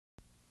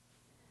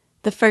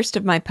The first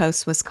of my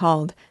posts was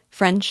called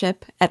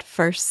Friendship at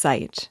First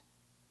Sight.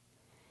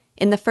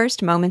 In the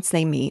first moments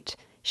they meet,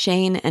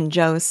 Shane and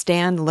Joe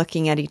stand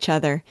looking at each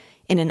other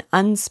in an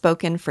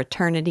unspoken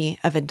fraternity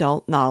of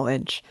adult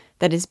knowledge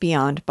that is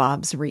beyond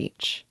Bob's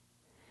reach.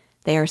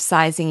 They are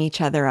sizing each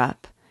other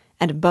up,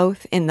 and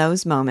both in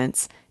those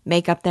moments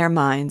make up their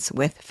minds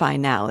with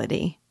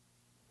finality.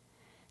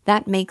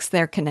 That makes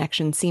their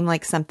connection seem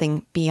like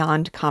something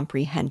beyond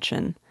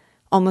comprehension,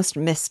 almost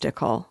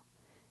mystical.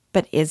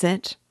 But is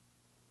it?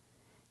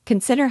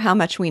 Consider how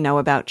much we know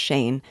about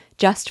Shane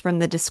just from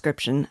the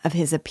description of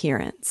his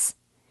appearance.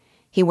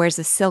 He wears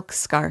a silk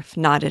scarf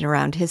knotted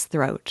around his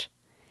throat.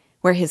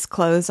 Where his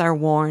clothes are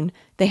worn,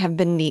 they have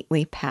been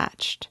neatly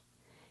patched.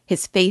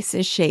 His face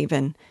is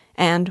shaven,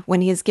 and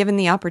when he is given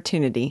the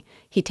opportunity,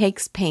 he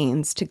takes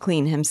pains to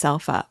clean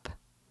himself up.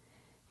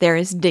 There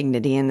is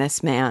dignity in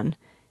this man,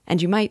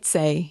 and you might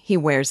say he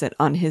wears it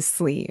on his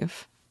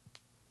sleeve.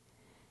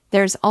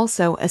 There's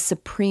also a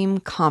supreme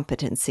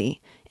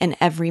competency in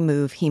every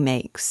move he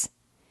makes.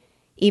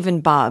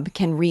 Even Bob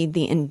can read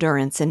the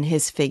endurance in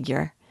his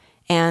figure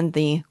and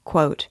the,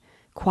 quote,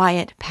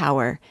 quiet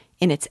power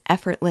in its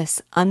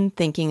effortless,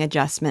 unthinking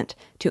adjustment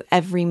to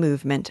every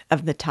movement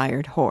of the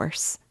tired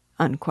horse,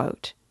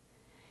 unquote.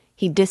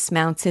 He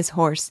dismounts his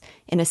horse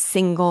in a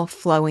single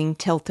flowing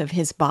tilt of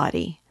his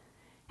body,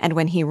 and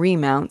when he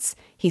remounts,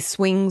 he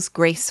swings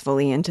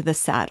gracefully into the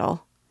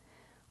saddle.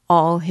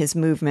 All his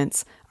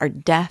movements are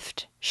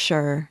deft,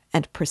 sure,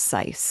 and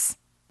precise.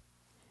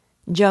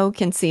 Joe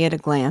can see at a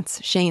glance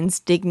Shane's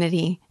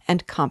dignity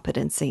and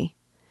competency.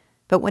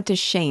 But what does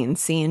Shane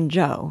see in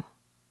Joe?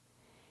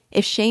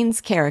 If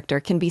Shane's character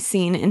can be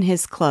seen in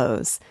his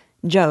clothes,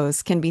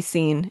 Joe's can be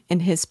seen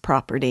in his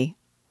property.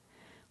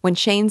 When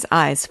Shane's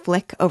eyes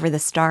flick over the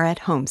Starrett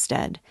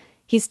homestead,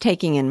 he's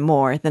taking in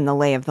more than the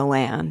lay of the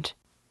land.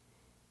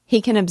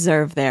 He can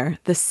observe there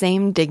the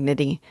same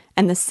dignity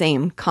and the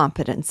same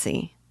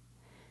competency.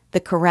 The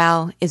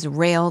corral is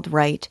railed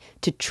right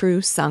to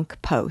true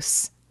sunk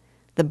posts.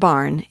 The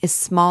barn is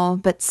small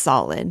but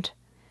solid.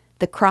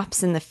 The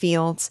crops in the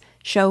fields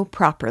show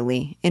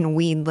properly in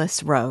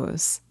weedless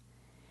rows.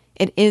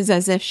 It is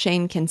as if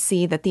Shane can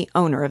see that the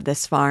owner of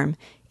this farm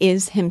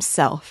is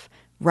himself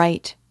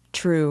right,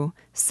 true,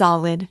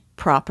 solid,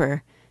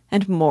 proper,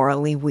 and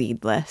morally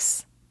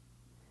weedless.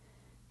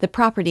 The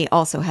property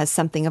also has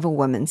something of a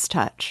woman's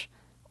touch,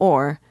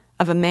 or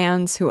of a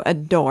man's who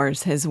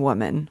adores his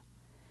woman.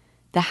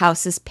 The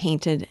house is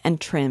painted and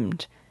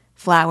trimmed,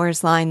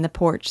 flowers line the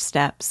porch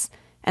steps,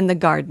 and the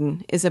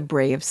garden is a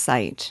brave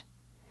sight.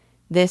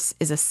 This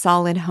is a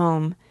solid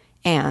home,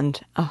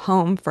 and a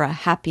home for a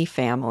happy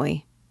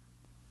family.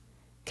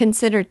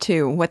 Consider,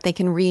 too, what they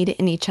can read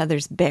in each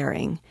other's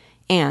bearing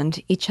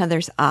and each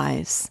other's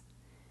eyes.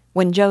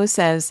 When Joe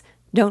says,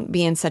 "Don't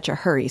be in such a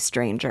hurry,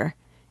 stranger,"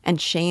 and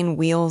Shane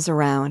wheels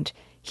around,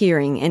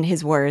 hearing in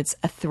his words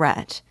a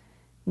threat,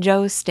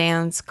 Joe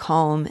stands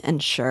calm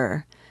and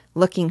sure,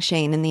 looking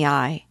Shane in the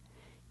eye,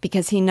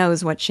 because he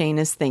knows what Shane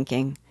is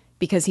thinking,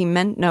 because he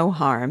meant no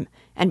harm,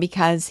 and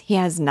because he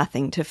has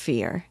nothing to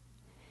fear.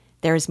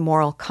 There is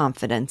moral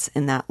confidence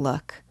in that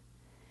look.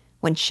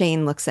 When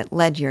Shane looks at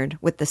Ledyard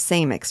with the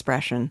same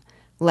expression,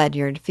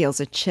 Ledyard feels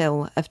a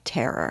chill of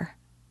terror.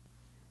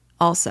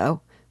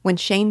 Also, when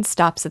Shane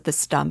stops at the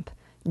stump,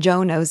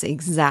 Joe knows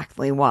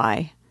exactly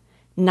why.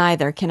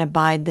 Neither can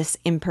abide this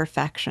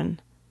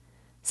imperfection.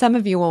 Some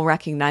of you will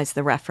recognize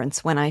the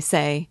reference when I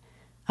say,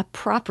 a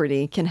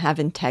property can have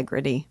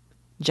integrity,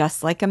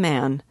 just like a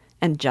man,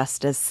 and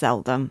just as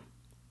seldom.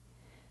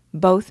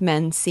 Both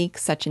men seek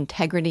such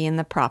integrity in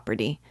the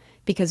property,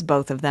 because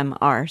both of them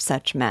are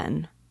such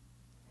men.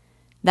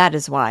 That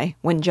is why,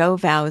 when Joe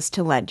vows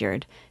to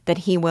Ledyard that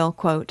he will,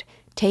 quote,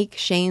 take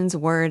Shane's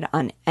word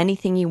on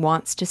anything he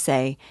wants to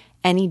say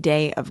any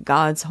day of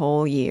God's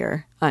whole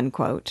year,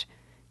 unquote,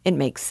 it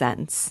makes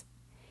sense.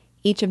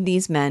 Each of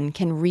these men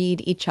can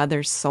read each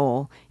other's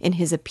soul in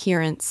his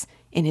appearance,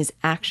 in his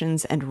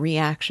actions and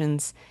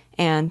reactions,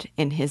 and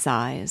in his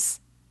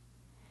eyes.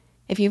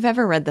 If you've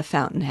ever read The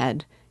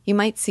Fountainhead, you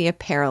might see a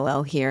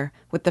parallel here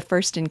with the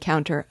first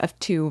encounter of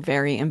two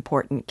very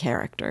important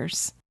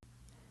characters.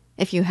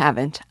 If you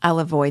haven't, I'll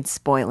avoid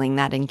spoiling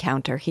that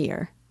encounter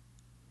here.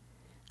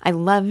 I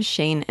love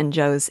Shane and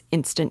Joe's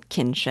instant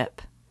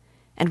kinship.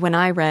 And when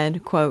I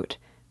read, quote,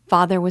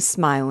 Father was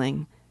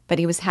smiling, but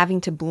he was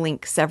having to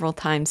blink several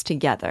times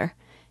together,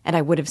 and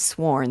I would have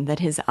sworn that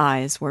his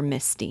eyes were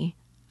misty,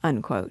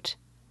 unquote.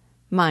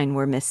 Mine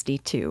were misty,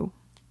 too.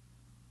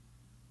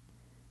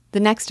 The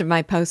next of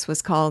my posts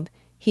was called,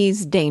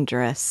 He's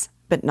Dangerous,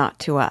 but Not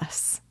to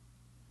Us.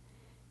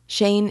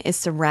 Shane is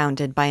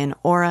surrounded by an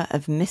aura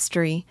of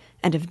mystery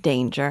and of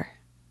danger.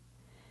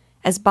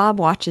 As Bob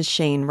watches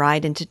Shane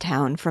ride into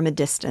town from a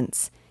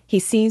distance, he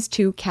sees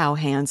two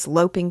cowhands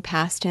loping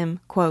past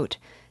him, quote,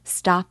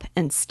 stop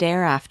and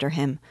stare after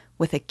him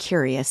with a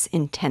curious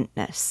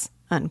intentness,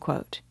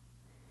 unquote.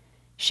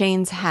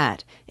 Shane's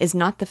hat is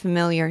not the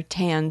familiar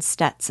tan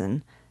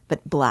Stetson,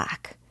 but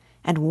black,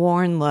 and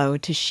worn low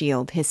to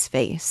shield his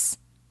face.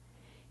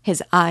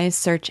 His eyes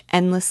search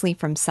endlessly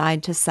from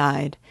side to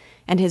side,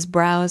 and his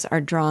brows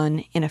are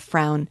drawn in a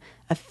frown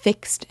of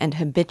fixed and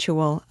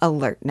habitual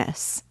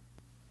alertness.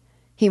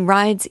 He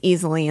rides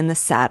easily in the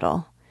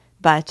saddle,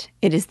 but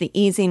it is the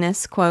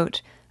easiness,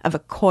 quote, of a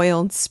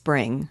coiled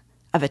spring,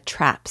 of a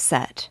trap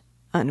set,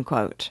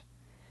 unquote.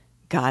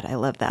 God, I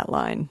love that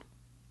line.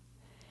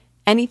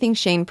 Anything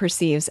Shane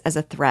perceives as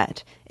a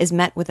threat is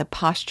met with a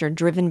posture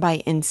driven by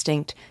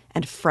instinct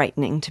and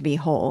frightening to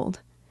behold.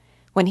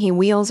 When he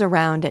wheels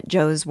around at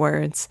Joe's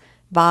words,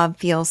 Bob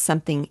feels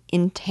something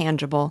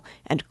intangible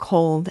and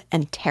cold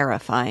and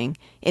terrifying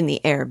in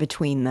the air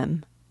between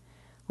them.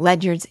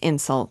 Ledyard's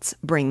insults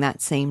bring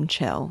that same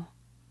chill.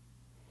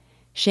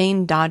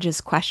 Shane dodges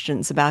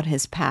questions about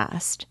his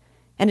past,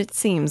 and it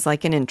seems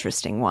like an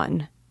interesting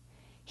one.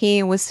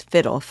 He was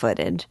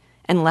fiddle-footed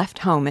and left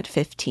home at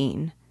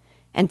 15,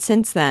 and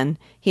since then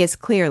he has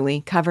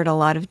clearly covered a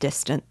lot of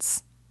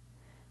distance.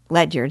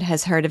 Ledyard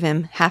has heard of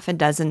him half a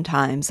dozen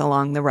times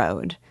along the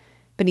road,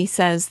 but he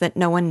says that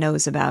no one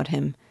knows about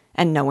him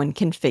and no one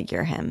can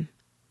figure him.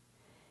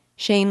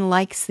 Shane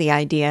likes the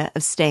idea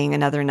of staying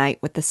another night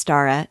with the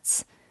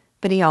Starretts,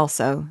 but he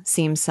also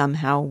seems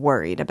somehow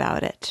worried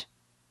about it.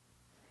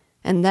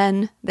 And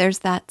then there's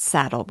that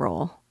saddle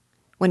roll.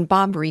 When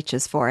Bob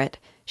reaches for it,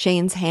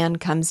 Shane's hand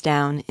comes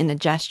down in a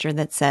gesture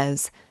that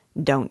says,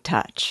 "Don't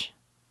touch."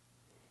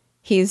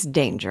 He's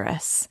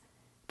dangerous,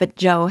 but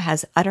Joe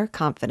has utter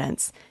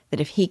confidence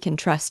that if he can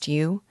trust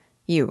you,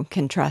 you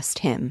can trust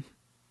him.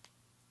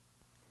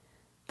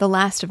 The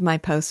last of my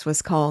posts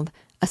was called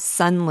A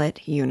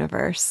Sunlit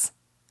Universe.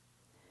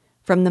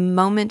 From the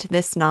moment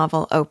this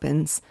novel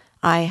opens,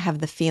 I have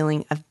the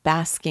feeling of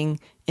basking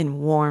in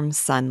warm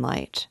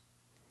sunlight.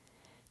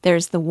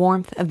 There's the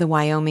warmth of the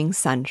Wyoming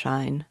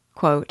sunshine,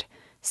 quote,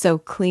 so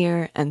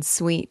clear and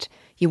sweet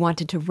you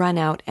wanted to run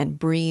out and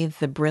breathe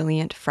the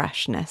brilliant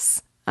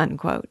freshness,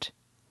 unquote.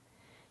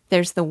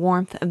 There's the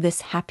warmth of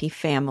this happy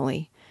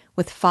family,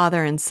 with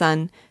father and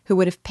son who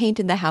would have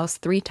painted the house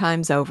 3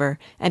 times over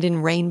and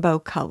in rainbow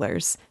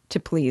colors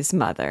to please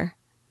mother.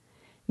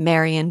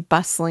 Marion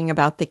bustling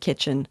about the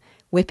kitchen,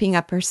 whipping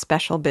up her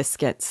special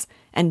biscuits,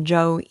 and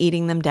Joe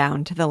eating them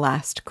down to the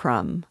last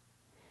crumb.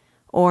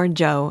 Or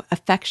Joe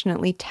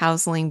affectionately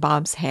tousling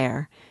Bob's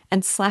hair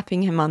and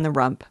slapping him on the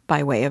rump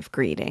by way of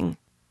greeting.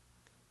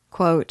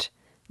 Quote,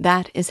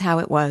 that is how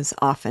it was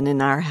often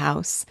in our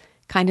house,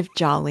 kind of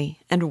jolly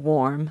and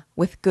warm,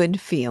 with good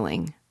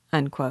feeling,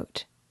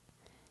 unquote.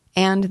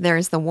 And there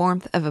is the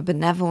warmth of a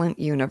benevolent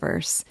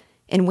universe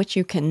in which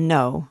you can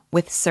know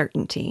with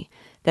certainty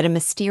that a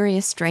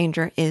mysterious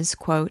stranger is,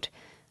 quote,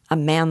 a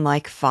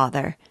man-like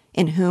father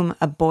in whom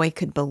a boy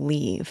could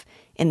believe,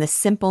 in the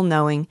simple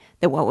knowing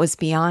that what was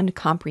beyond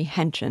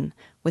comprehension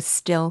was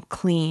still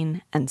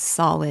clean and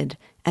solid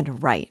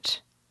and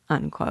right,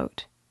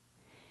 unquote.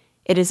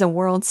 It is a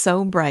world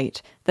so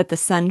bright that the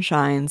sun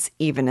shines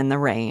even in the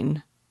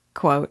rain,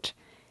 quote,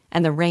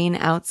 and the rain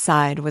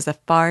outside was a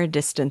far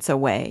distance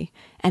away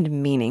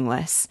and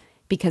meaningless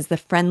because the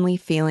friendly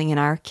feeling in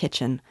our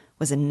kitchen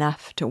was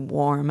enough to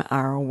warm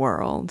our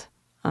world,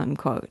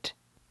 unquote.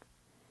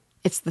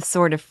 It's the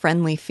sort of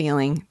friendly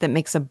feeling that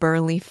makes a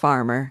burly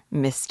farmer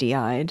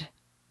misty-eyed.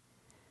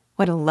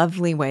 What a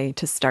lovely way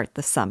to start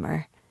the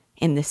summer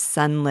in this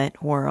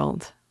sunlit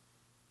world.